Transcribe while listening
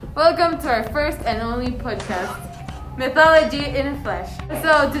Welcome to our first and only podcast, Mythology in Flesh.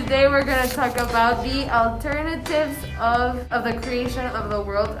 So today we're going to talk about the alternatives of the creation of the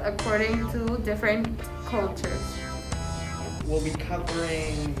world according to different cultures. We'll be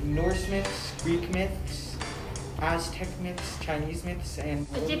covering Norse myths, Greek myths, Aztec myths, Chinese myths, and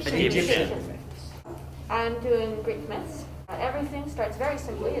Egyptian myths. I'm doing Greek myths. Everything starts very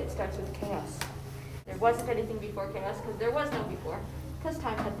simply. It starts with chaos. There wasn't anything before chaos because there was no before, because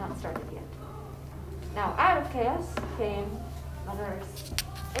time had not started yet. Now, out of chaos came Mother Earth,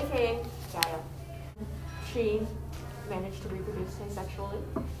 aka Gaia. She managed to reproduce asexually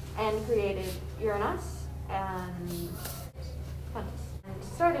and created Uranus and Pontus. And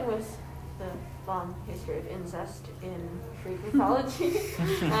starting with the long history of incest in Greek mythology,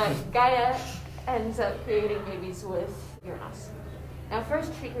 Gaia ends up creating babies with Uranus. Now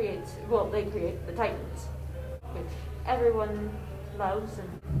first they create the Titans, which everyone loves,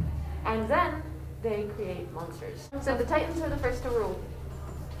 and then they create monsters. So the Titans are the first to rule.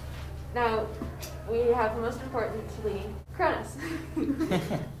 Now, we have most importantly, Cronus.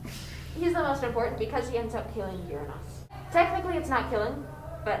 He's the most important because he ends up killing Uranus. Technically it's not killing,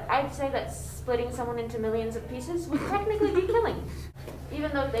 but I'd say that splitting someone into millions of pieces would technically be killing,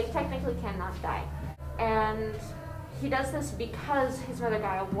 even though they technically cannot die. And he does this because his mother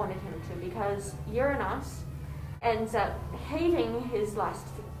Gaia wanted him to, because Uranus ends up hating his last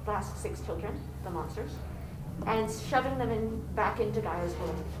 6 children, the monsters, and shoving them back into Gaia's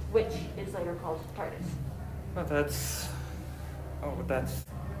womb, which is later called Tartarus. Well, that's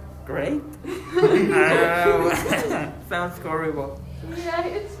great. Sounds horrible. Yeah,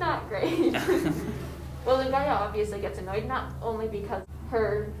 it's not great. Well, then Gaia obviously gets annoyed, not only because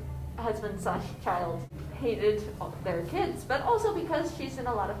her husband/child hated their kids, but also because she's in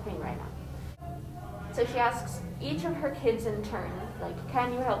a lot of pain right now. So she asks each of her kids in turn, like,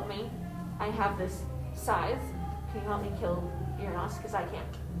 can you help me? I have this scythe. Can you help me kill Uranus? Because I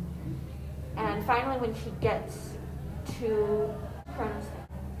can't. And finally, when she gets to Cronus,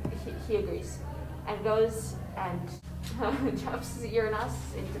 he agrees and goes and chops Uranus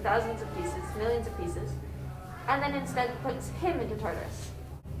into thousands of pieces, millions of pieces, and then instead puts him into Tartarus.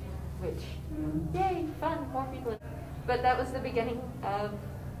 Which, yay, fun, more people. But that was the beginning of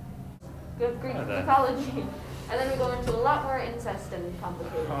Greek mythology. And then we go into a lot more incest and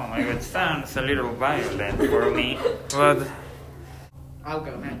complicated. Oh my god, sounds a little violent for me. But I'll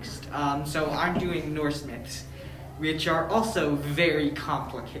go next. So I'm doing Norse myths, which are also very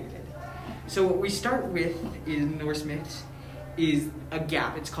complicated. So what we start with in Norse myths is a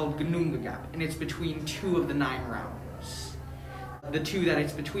gap. It's called Gnunga Gap, and it's between 2 of the 9 realms. The 2 that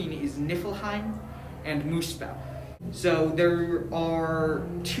it's between is Niflheim and Muspel. So there are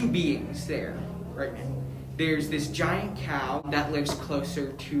 2 beings there right now. There's this giant cow that lives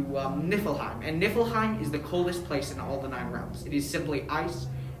closer to Niflheim, and Niflheim is the coldest place in all the 9 realms. It is simply ice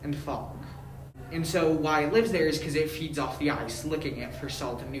and fog. And so why it lives there is because it feeds off the ice, licking it for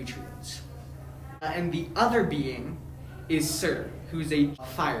salt and nutrients. And the other being is Surtur, who's a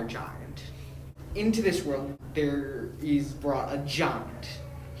fire giant. Into this world, there is brought a giant.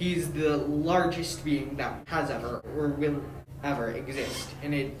 He's the largest being that has ever or will ever exist,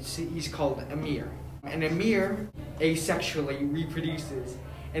 and he's called Ymir. And Ymir asexually reproduces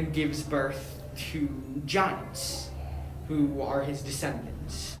and gives birth to giants, who are his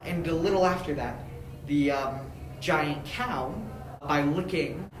descendants. And a little after that, the giant cow, by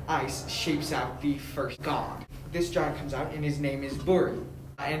licking ice, shapes out the first god. This giant comes out, and his name is Buri.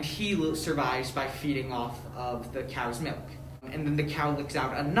 And he survives by feeding off of the cow's milk. And then the cow licks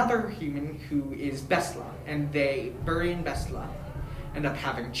out another human who is Bestla, and Buri and Bestla end up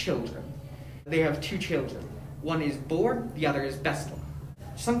having children. They have 2 children. One is Bor, the other is Bestla.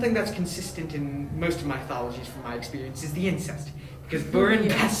 Something that's consistent in most of my mythologies from my experience is the incest, because Bor and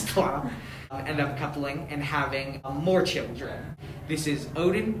Bestla end up coupling and having more children. This is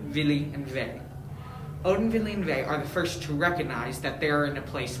Odin, Vili, and Ve. Odin, Vili, and Ve are the first to recognize that they're in a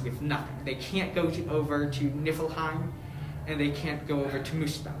place with nothing. They can't go over to Niflheim, and they can't go over to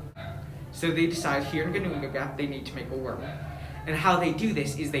Muspel. So they decide here in Gnunga Gap they need to make a world. And how they do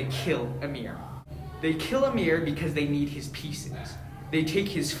this is they kill Ymir. They kill Ymir because they need his pieces. They take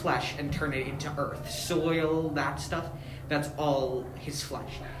his flesh and turn it into earth. Soil, that stuff, that's all his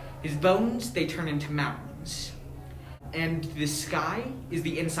flesh. His bones, they turn into mountains. And the sky is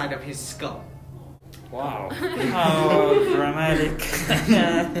the inside of his skull. wow, how dramatic.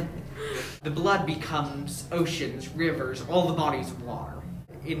 The blood becomes oceans, rivers, all the bodies of water.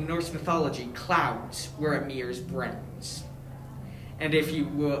 In Norse mythology, clouds were Ymir's brains. And if you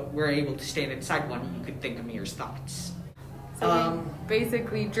were able to stand inside one, you could think Ymir's thoughts. So we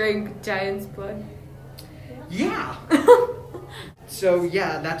basically drank giant's blood. Yeah. So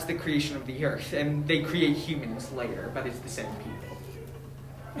yeah, that's the creation of the earth, and they create humans later, but it's the same people.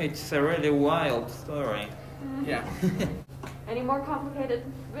 It's a really wild story. Yeah. Any more complicated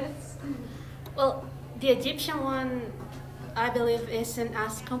myths? Well, the Egyptian one, I believe, isn't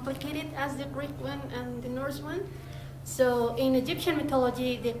as complicated as the Greek one and the Norse one. So, in Egyptian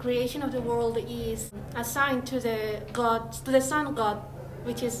mythology, the creation of the world is assigned to the god, to the sun god,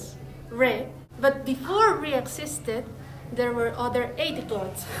 which is Re. But before Re existed, there were other 8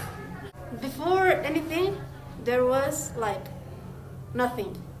 gods. Before anything, there was like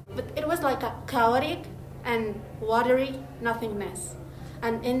nothing. But it was like a chaotic and watery nothingness.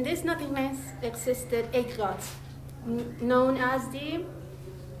 And in this nothingness existed 8 gods, known as the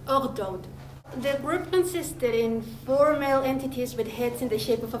Ogdod. The group consisted in 4 male entities with heads in the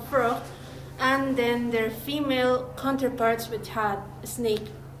shape of a frog, and then their female counterparts which had snake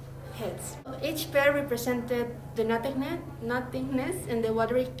heads. Each pair represented the nothingness and the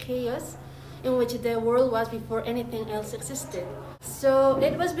watery chaos in which the world was before anything else existed. So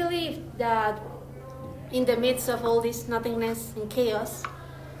it was believed that in the midst of all this nothingness and chaos,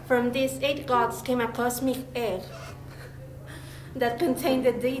 from these 8 gods came a cosmic egg that contained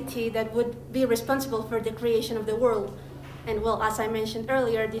the deity that would be responsible for the creation of the world. And well, as I mentioned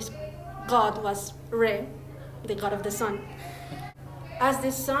earlier, this god was Re, the god of the sun. As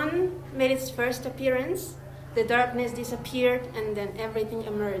the sun made its first appearance, the darkness disappeared and then everything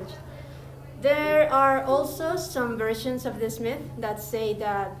emerged. There are also some versions of this myth that say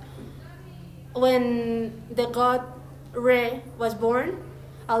that when the god Re was born,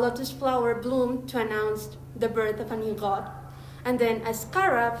 a lotus flower bloomed to announce the birth of a new god. And then a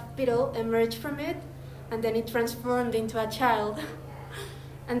scarab beetle emerged from it, and then it transformed into a child.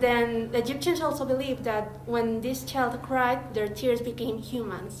 And then the Egyptians also believed that when this child cried, their tears became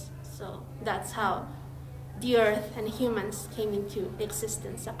humans. So that's how the earth and humans came into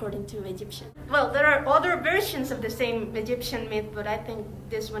existence, according to Egyptian. Well, there are other versions of the same Egyptian myth, but I think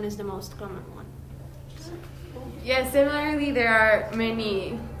this one is the most common one. Yeah, similarly, there are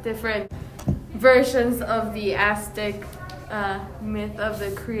many different versions of the Aztec myth of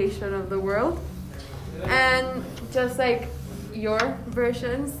the creation of the world. And just like your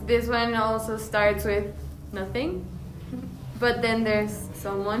versions, this one also starts with nothing, but then there's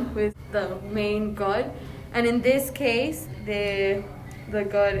someone who is the main god. And in this case, the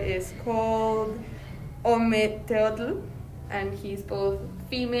god is called Ometeotl, and he's both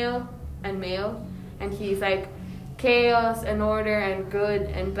female and male, and he's like chaos and order and good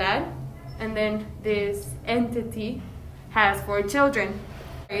and bad. And then this entity has 4 children.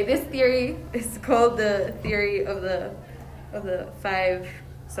 This theory is called the theory of the 5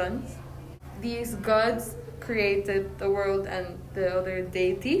 sons. These gods created the world and the other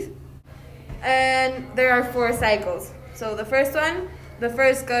deities. And there are 4 cycles. So the first one, the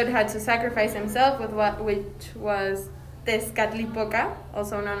first god had to sacrifice himself which was Tezcatlipoca,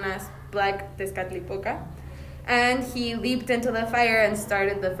 also known as Black Tezcatlipoca. And he leaped into the fire and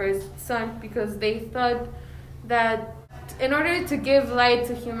started the first sun because they thought that in order to give light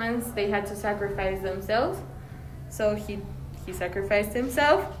to humans, they had to sacrifice themselves. So he sacrificed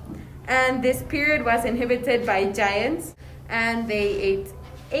himself. And this period was inhabited by giants, and they ate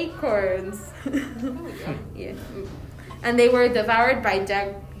acorns. Yeah. And they were devoured by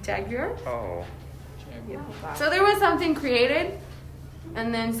jaguar. Oh. Yeah. So there was something created,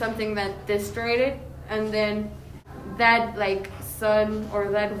 and then something that destroyed it, and then that like sun or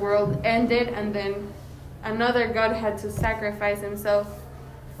that world ended, and then another god had to sacrifice himself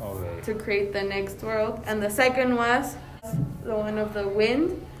to create the next world. And the second was the one of the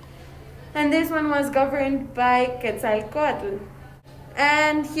wind, and this one was governed by Quetzalcoatl.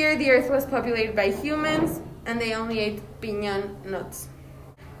 And here the earth was populated by humans, and they only ate piñon nuts.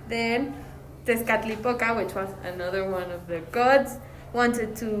 Then Tezcatlipoca, which was another one of the gods,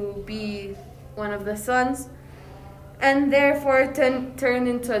 wanted to be one of the sons, and therefore turned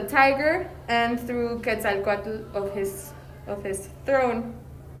into a tiger and threw Quetzalcoatl of his throne.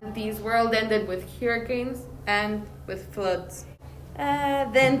 This world ended with hurricanes and with floods.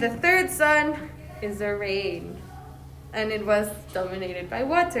 Then the third son is the rain, and it was dominated by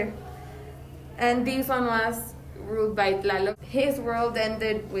water. And this one was ruled by Tlaloc. His world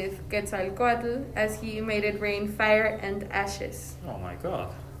ended with Quetzalcoatl as he made it rain fire and ashes. Oh my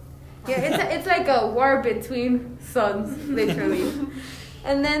god. Yeah, it's like a war between sons, literally.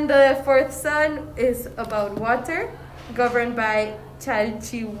 And then the fourth son is about water, governed by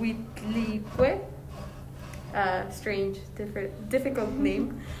Chalchihuitlicue. Strange, difficult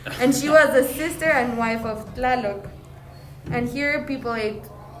name. And she was the sister and wife of Tlaloc. And here people ate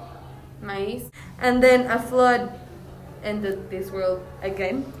maize. And then a flood ended this world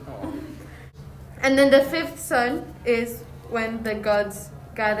again. Oh. And then the fifth sun is when the gods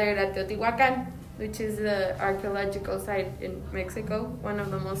gathered at Teotihuacan, which is the archaeological site in Mexico, one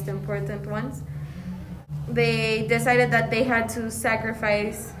of the most important ones. They decided that they had to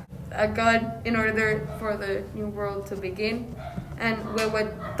sacrifice a god in order for the new world to begin. And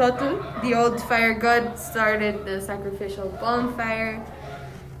Huehuetotul, the old fire god, started the sacrificial bonfire.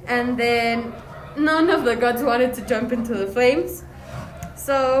 And then none of the gods wanted to jump into the flames.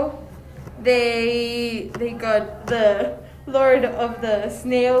 So they got the Lord of the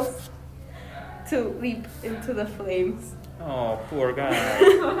Snails to leap into the flames. Oh, poor guy.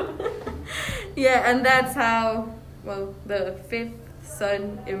 Yeah, and that's how, well, the fifth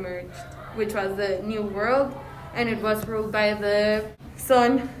sun emerged, which was the new world, and it was ruled by the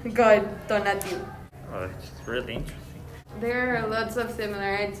sun god Tonatiuh. Oh, it's really interesting. There are lots of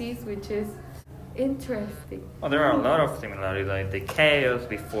similarities, which is interesting. Oh, there are a lot of similarities, like the chaos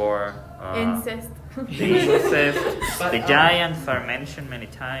before. Incest. The incest. But, The giants are mentioned many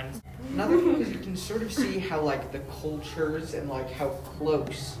times. Another thing is you can sort of see how like the cultures and like how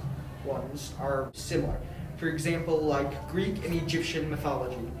close ones are similar. For example, like Greek and Egyptian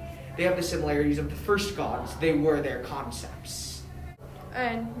mythology, they have the similarities of the first gods. They were their concepts.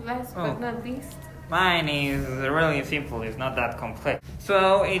 And last but not least, Mine is really simple, it's not that complex.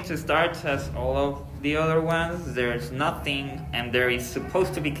 So it starts as all of the other ones, there's nothing and there is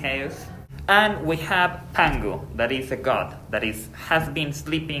supposed to be chaos. And we have Pangu, that is a god that has been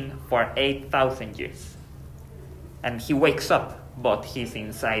sleeping for 8,000 years. And he wakes up, but he's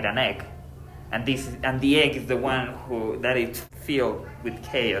inside an egg. And the egg is the one that is filled with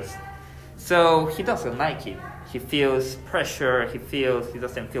chaos. So he doesn't like it. He feels pressure, he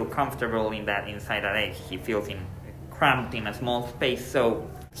doesn't feel comfortable inside that egg. He feels cramped in a small space. So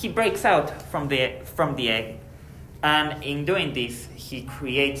he breaks out from the egg. And in doing this, he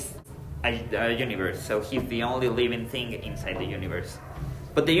creates a universe. So he's the only living thing inside the universe.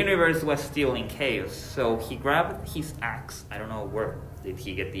 But the universe was still in chaos. So he grabbed his axe, I don't know where did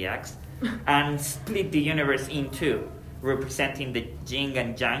he get the axe, and split the universe in two, representing the yin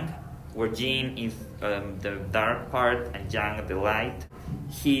and yang, where yin is the dark part and yang the light.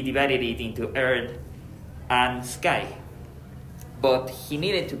 He divided it into earth and sky. But he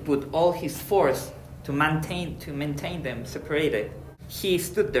needed to put all his force to maintain them separated. He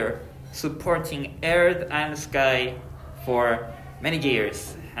stood there supporting earth and sky for many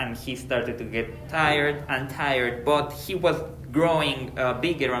years, and he started to get tired, but he was growing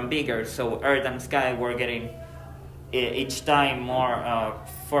bigger and bigger, so earth and sky were getting each time more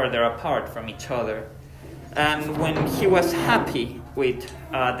further apart from each other. And when he was happy with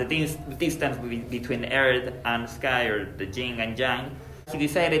the distance between earth and sky, or the yin and yang, he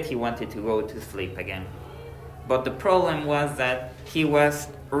decided he wanted to go to sleep again. But the problem was that he was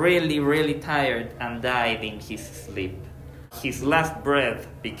really, really tired and died in his sleep. His last breath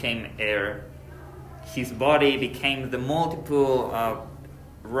became air. His body became the multiple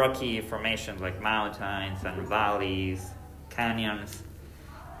rocky formations like mountains and valleys, canyons.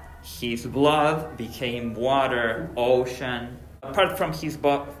 His blood became water, ocean. Apart from his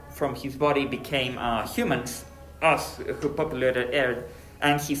body became humans, us who populated Earth,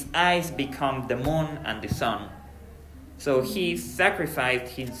 and his eyes become the moon and the sun. So he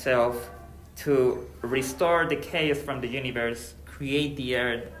sacrificed himself to restore the chaos from the universe, create the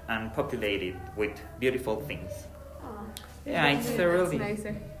earth, and populate it with beautiful things. Yeah, it's a really nice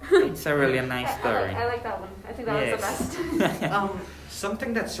story. I like that one. I think that was the best.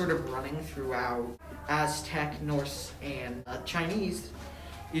 Something that's sort of running throughout Aztec, Norse, and Chinese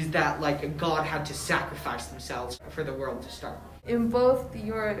is that like a god had to sacrifice themselves for the world to start. In both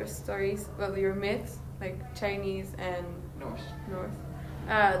your stories, well, your myths, like Chinese and Norse,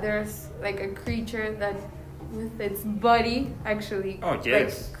 there's like a creature that with its body actually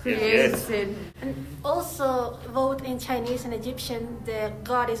creates it. And also, both in Chinese and Egyptian, the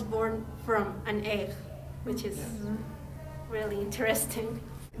god is born from an egg, which is really interesting.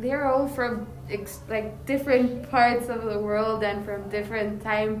 They're all from like different parts of the world and from different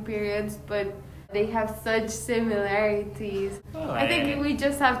time periods, but they have such similarities. I think we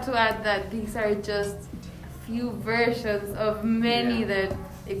just have to add that these are just a few versions of many that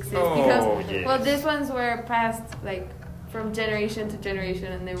exist, because well, these ones were passed like from generation to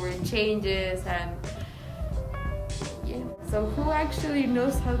generation, and there were changes, and so who actually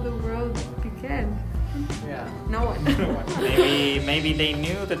knows how the world began? No one. Maybe they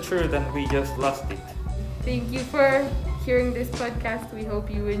knew the truth and we just lost it. Thank you for hearing this podcast. We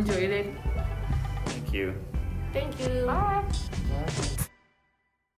hope you enjoyed it. Thank you. Thank you. Bye.